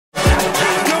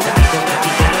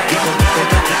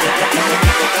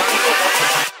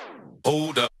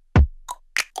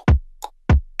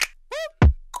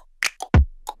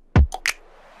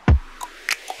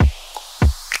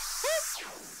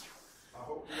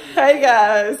Hey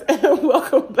guys, and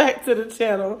welcome back to the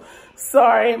channel.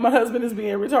 Sorry, my husband is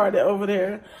being retarded over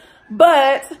there.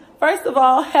 But first of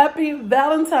all, happy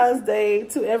Valentine's Day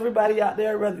to everybody out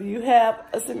there, whether you have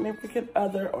a significant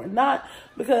other or not,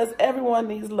 because everyone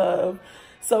needs love.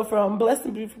 So from Blessed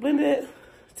and Beautiful Blended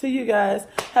to you guys,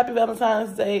 happy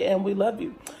Valentine's Day, and we love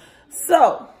you.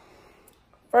 So,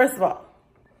 first of all,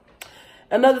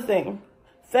 another thing.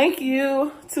 Thank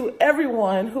you to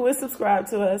everyone who is subscribed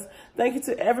to us. Thank you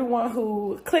to everyone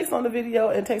who clicks on the video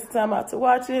and takes the time out to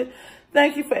watch it.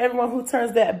 Thank you for everyone who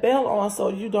turns that bell on so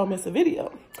you don't miss a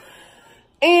video.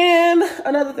 And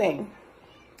another thing.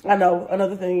 I know,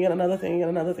 another thing and another thing and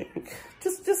another thing.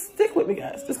 Just stick with me,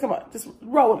 guys. Just come on. Just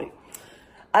roll with me.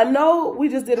 I know we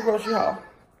just did a grocery haul,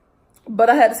 but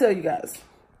I had to tell you guys.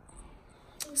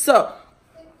 So,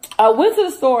 I went to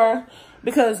the store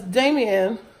because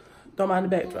Damien... Don't mind the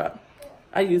backdrop.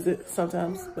 I use it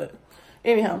sometimes, but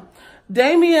anyhow.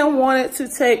 Damien wanted to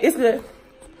take, it's good.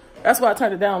 That's why I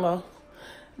turned it down low.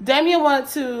 Damien wanted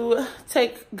to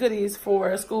take goodies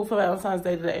for school for Valentine's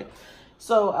Day today.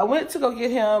 So I went to go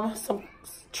get him some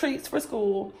treats for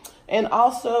school. And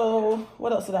also,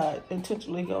 what else did I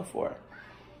intentionally go for?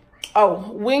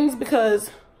 Oh, wings,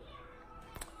 because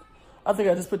I think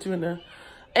I just put you in there.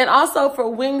 And also for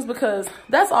wings, because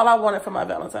that's all I wanted for my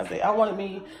Valentine's Day. I wanted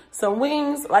me some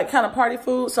wings, like kind of party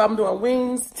food. So I'm doing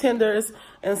wings, tenders,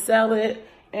 and salad.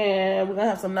 And we're going to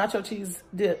have some nacho cheese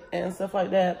dip and stuff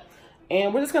like that.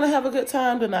 And we're just going to have a good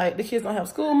time tonight. The kids don't have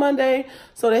school Monday,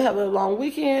 so they have a long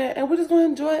weekend. And we're just going to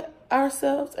enjoy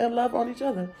ourselves and love on each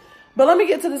other. But let me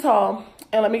get to this haul,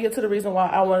 and let me get to the reason why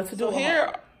I wanted to do it.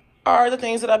 Here are the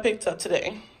things that I picked up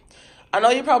today. I know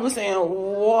you're probably saying,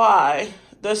 why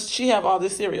does she have all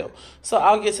this cereal? So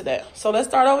I'll get to that. So let's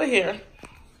start over here.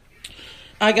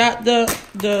 I got the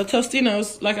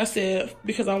Tostinos, like I said,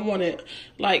 because I want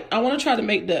to try to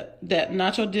make that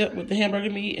nacho dip with the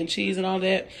hamburger meat and cheese and all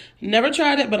that. Never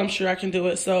tried it, but I'm sure I can do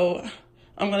it. So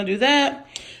I'm going to do that.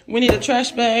 We need the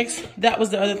trash bags. That was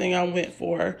the other thing I went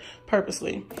for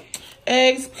purposely.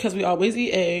 Eggs, because we always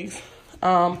eat eggs.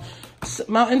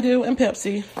 Mountain Dew and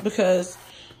Pepsi, because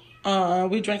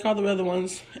we drank all the other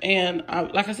ones, and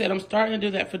like I said, I'm starting to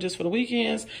do that for the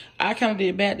weekends. I kind of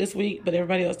did bad this week, but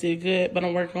everybody else did good. But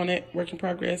I'm working on it, work in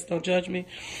progress. Don't judge me.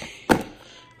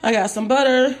 I got some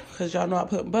butter, because y'all know I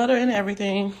put butter in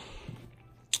everything.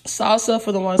 Salsa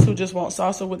for the ones who just want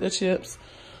salsa with their chips.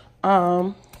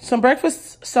 Some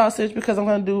breakfast sausage, because I'm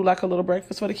going to do like a little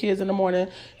breakfast for the kids in the morning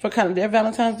for kind of their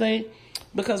Valentine's Day.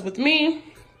 Because with me,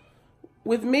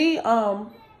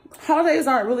 holidays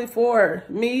aren't really for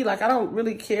me. Like, I don't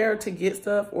really care to get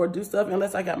stuff or do stuff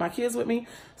unless I got my kids with me.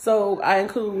 So I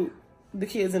include the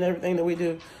kids in everything that we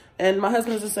do. And my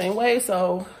husband is the same way.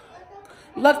 So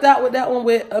lucked out with that one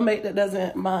with a mate that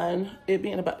doesn't mind it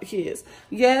being about the kids.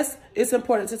 Yes, it's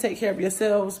important to take care of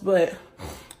yourselves, but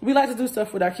we like to do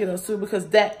stuff with our kiddos too, because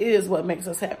that is what makes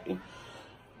us happy.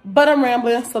 But I'm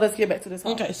rambling, so let's get back to this.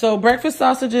 Okay, so breakfast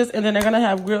sausages, and then they're going to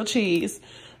have grilled cheese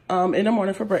in the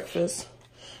morning for breakfast.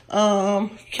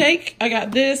 Cake, I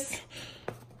got this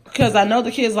because I know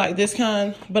the kids like this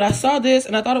kind, but I saw this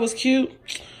and I thought it was cute.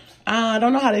 I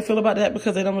don't know how they feel about that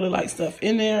because they don't really like stuff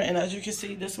in there. And as you can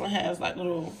see, this one has like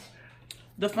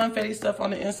the funfetti stuff on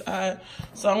the inside.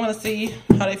 So I'm going to see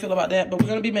how they feel about that, but we're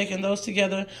going to be making those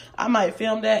together. I might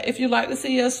film that. If you'd like to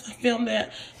see us film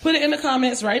that, put it in the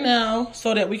comments right now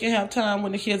so that we can have time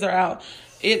when the kids are out.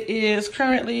 It is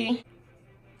currently...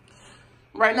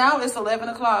 Right now, it's 11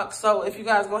 o'clock, so if you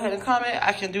guys go ahead and comment,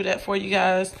 I can do that for you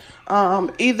guys.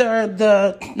 Either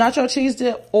the nacho cheese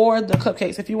dip or the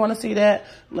cupcakes. If you want to see that,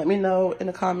 let me know in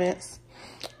the comments.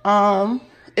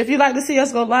 If you'd like to see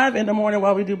us go live in the morning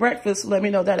while we do breakfast, let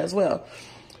me know that as well.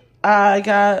 I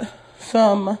got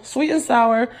some sweet and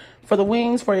sour for the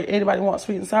wings, for anybody who wants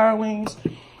sweet and sour wings.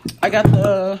 I got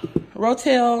the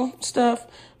Rotel stuff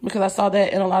because I saw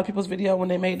that in a lot of people's video when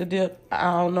they made the dip.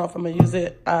 I don't know if I'm going to use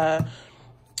it.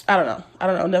 I don't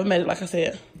know. Never made it, like I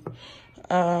said.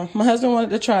 My husband wanted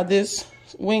to try this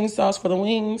wing sauce for the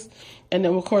wings. And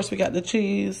then, of course, we got the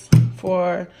cheese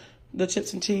for the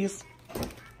chips and cheese.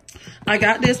 I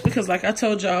got this because, like I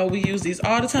told y'all, we use these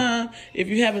all the time. If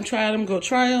you haven't tried them, go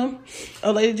try them.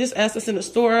 A lady just asked us in the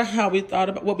store what we thought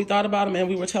about them, and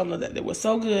we were telling her that they were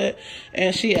so good.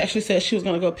 And she actually said she was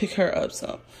going to go pick her up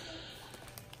some.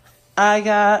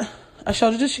 I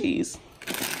showed you the cheese.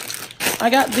 I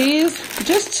got these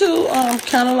just to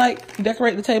kind of like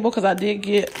decorate the table because I did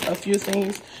get a few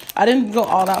things. I didn't go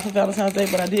all out for Valentine's Day,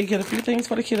 but I did get a few things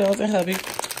for the kiddos and hubby.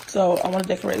 So I want to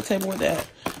decorate the table with that.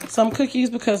 Some cookies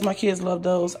because my kids love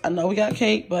those. I know we got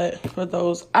cake, but for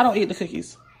those, I don't eat the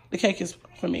cookies. The cake is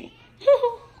for me.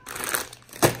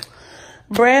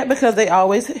 Bread, because they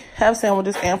always have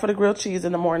sandwiches, and for the grilled cheese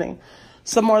in the morning.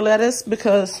 Some more lettuce,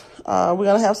 because we're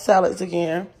going to have salads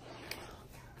again.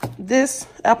 This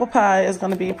apple pie is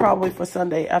going to be probably for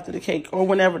Sunday after the cake, or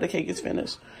whenever the cake is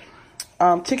finished.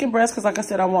 Chicken breast, because like I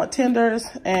said, I want tenders.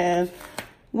 And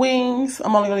wings,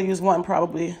 I'm only going to use one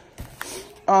probably.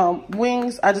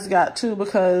 Wings, I just got 2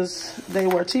 because they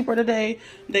were cheaper today.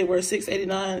 They were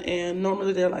 $6.89, and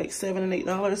normally they're like $7 and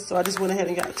 $8. So I just went ahead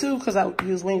and got 2 because I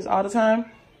use wings all the time.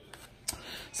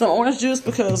 Some orange juice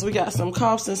because we got some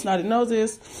coughs and snotty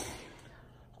noses.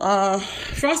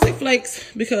 Frosted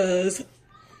Flakes because,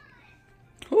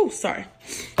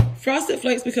 Frosted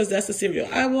Flakes because that's the cereal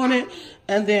I wanted.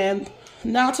 And then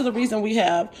now to the reason we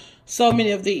have so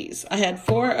many of these. I had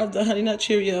 4 of the Honey Nut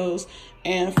Cheerios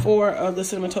and 4 of the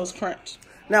Cinnamon Toast Crunch.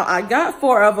 Now I got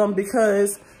 4 of them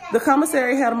because the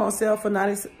Commissary had them on sale for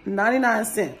 99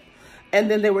 cents. And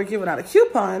then they were giving out a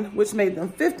coupon, which made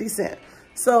them 50 cents.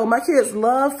 So my kids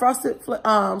love Frosted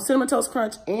Cinnamon Toast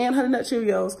Crunch and Honey Nut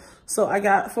Cheerios. So I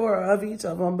got 4 of each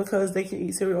of them because they can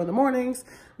eat cereal in the mornings.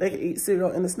 They can eat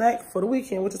cereal in the snack for the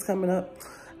weekend, which is coming up.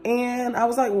 And I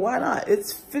was like, why not?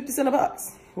 It's 50 cents a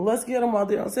box. Let's get them while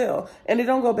they're on sale. And they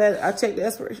don't go bad. I checked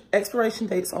the expiration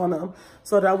dates on them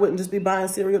so that I wouldn't just be buying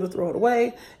cereal to throw it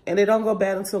away. And they don't go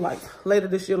bad until like later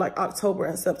this year, like October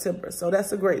and September. So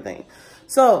that's a great thing.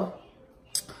 So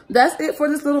that's it for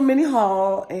this little mini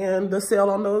haul and the sale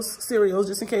on those cereals,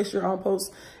 just in case you're on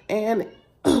post and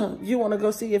you want to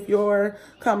go see if your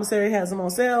Commissary has them on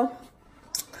sale.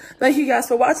 Thank you guys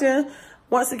for watching.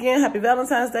 Once again, happy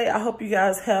Valentine's Day. I hope you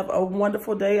guys have a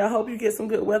wonderful day. I hope you get some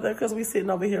good weather because we're sitting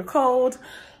over here cold.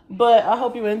 But I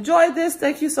hope you enjoyed this.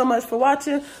 Thank you so much for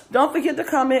watching. Don't forget to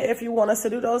comment if you want us to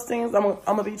do those things. I'm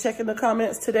going to be checking the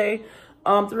comments today,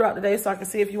 throughout the day, so I can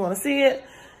see if you want to see it.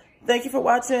 Thank you for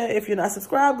watching. If you're not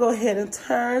subscribed, go ahead and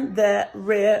turn that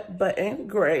red button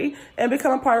gray and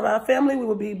become a part of our family. We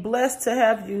will be blessed to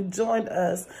have you join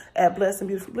us at Blessed and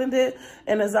Beautiful Blended.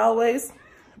 And as always,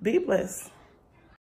 be blessed.